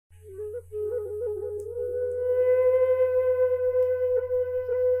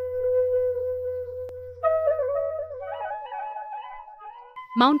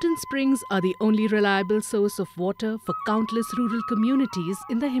Mountain springs are the only reliable source of water for countless rural communities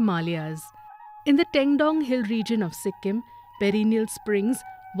in the Himalayas. In the Tengdong Hill region of Sikkim, perennial springs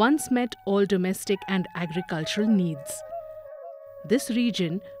once met all domestic and agricultural needs. This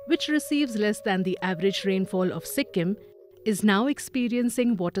region, which receives less than the average rainfall of Sikkim, is now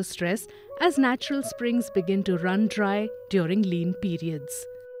experiencing water stress as natural springs begin to run dry during lean periods.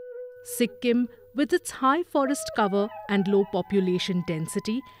 Sikkim, with its high forest cover and low population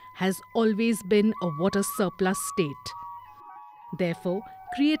density, has always been a water surplus state. Therefore,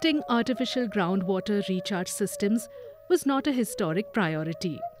 creating artificial groundwater recharge systems was not a historic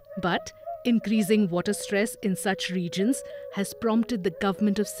priority. But increasing water stress in such regions has prompted the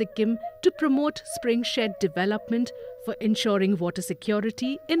government of Sikkim to promote Springshed Development for ensuring water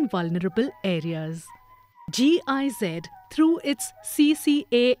security in vulnerable areas. GIZ, through its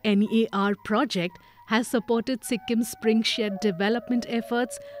CCA-NER project, has supported Sikkim's Springshed development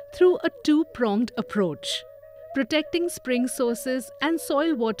efforts through a two-pronged approach: protecting spring sources and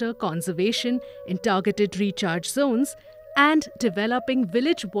soil water conservation in targeted recharge zones, and developing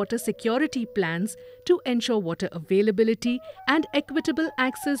village water security plans to ensure water availability and equitable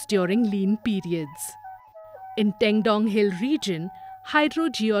access during lean periods. In Tengdong Hill region,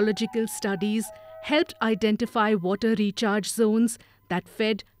 hydrogeological studies helped identify water recharge zones that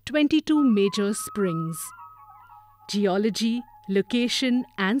fed 22 major springs. Geology, location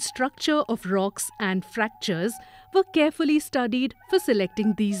and structure of rocks and fractures were carefully studied for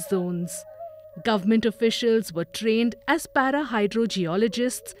selecting these zones. Government officials were trained as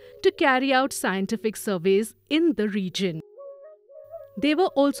para-hydrogeologists to carry out scientific surveys in the region. They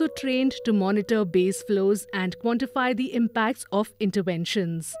were also trained to monitor base flows and quantify the impacts of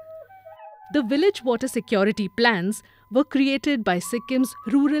interventions. The village water security plans were created by Sikkim's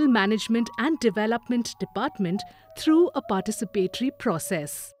Rural Management and Development Department through a participatory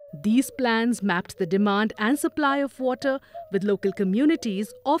process. These plans mapped the demand and supply of water with local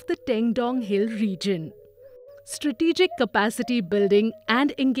communities of the Tengdong Hill region. Strategic capacity building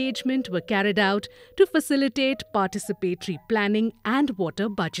and engagement were carried out to facilitate participatory planning and water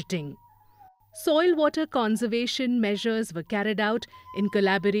budgeting. Soil water conservation measures were carried out in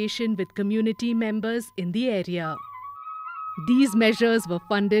collaboration with community members in the area. These measures were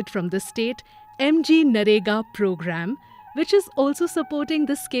funded from the state MG-NREGA program, which is also supporting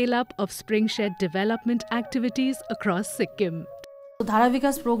the scale-up of Springshed development activities across Sikkim. The Dhara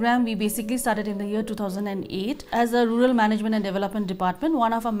Vikas program we basically started in the year 2008. As a Rural Management and Development Department,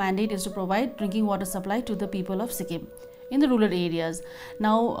 one of our mandate is to provide drinking water supply to the people of Sikkim in the rural areas.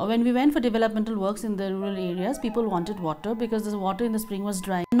 Now, when we went for developmental works in the rural areas, people wanted water because the water in the spring was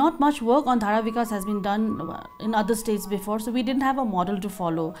dry. Not much work on Dhara Vikas has been done in other states before, so we didn't have a model to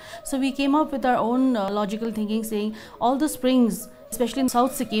follow. So we came up with our own logical thinking, saying all the springs, especially in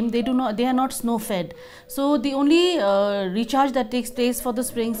South Sikkim, they are not snow fed. So the only recharge that takes place for the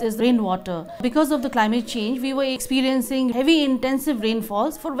springs is rainwater. Because of the climate change, we were experiencing heavy intensive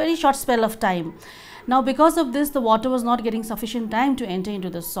rainfalls for a very short spell of time. Now, because of this, the water was not getting sufficient time to enter into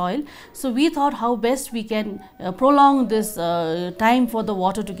the soil. So we thought how best we can prolong this time for the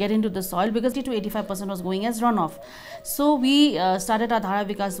water to get into the soil, because 80 to 85% was going as runoff. So we started our Dhara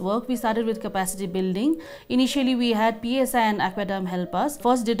Vikas work. We started with capacity building. Initially, we had PSI and Aquadam help us.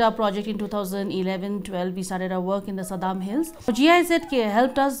 First did our project in 2011-12. We started our work in the Saddam Hills. GIZ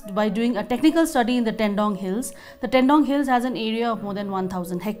helped us by doing a technical study in the Tengdong Hills. The Tengdong Hills has an area of more than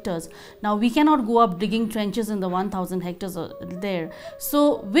 1,000 hectares. Now, we cannot go up digging trenches in the 1,000 hectares there.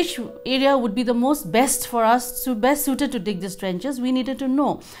 So which area would be the most best for us, best suited to dig these trenches, we needed to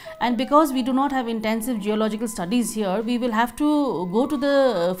know. And because we do not have intensive geological studies here, we will have to go to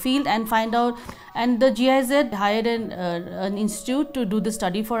the field and find out. And the GIZ hired an institute to do the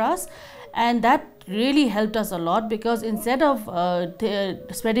study for us, and that really helped us a lot, because instead of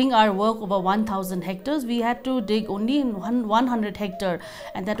spreading our work over 1,000 hectares, we had to dig only in 100 hectare,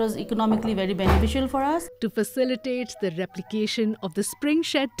 and that was economically very beneficial for us. To facilitate the replication of the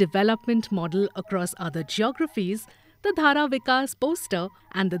Springshed development model across other geographies, the Dhara Vikas poster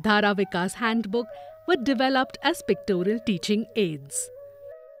and the Dhara Vikas handbook were developed as pictorial teaching aids.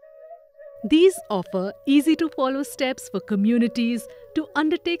 These offer easy-to-follow steps for communities to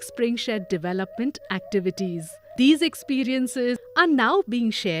undertake Springshed development activities. These experiences are now being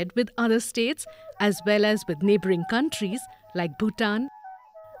shared with other states as well as with neighboring countries like Bhutan.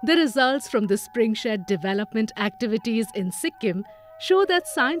 The results from the Springshed development activities in Sikkim show that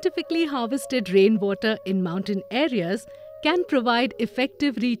scientifically harvested rainwater in mountain areas can provide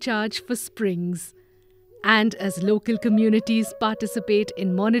effective recharge for springs. And as local communities participate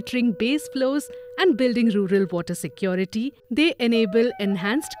in monitoring base flows and building rural water security, they enable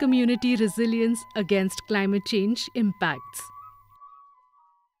enhanced community resilience against climate change impacts.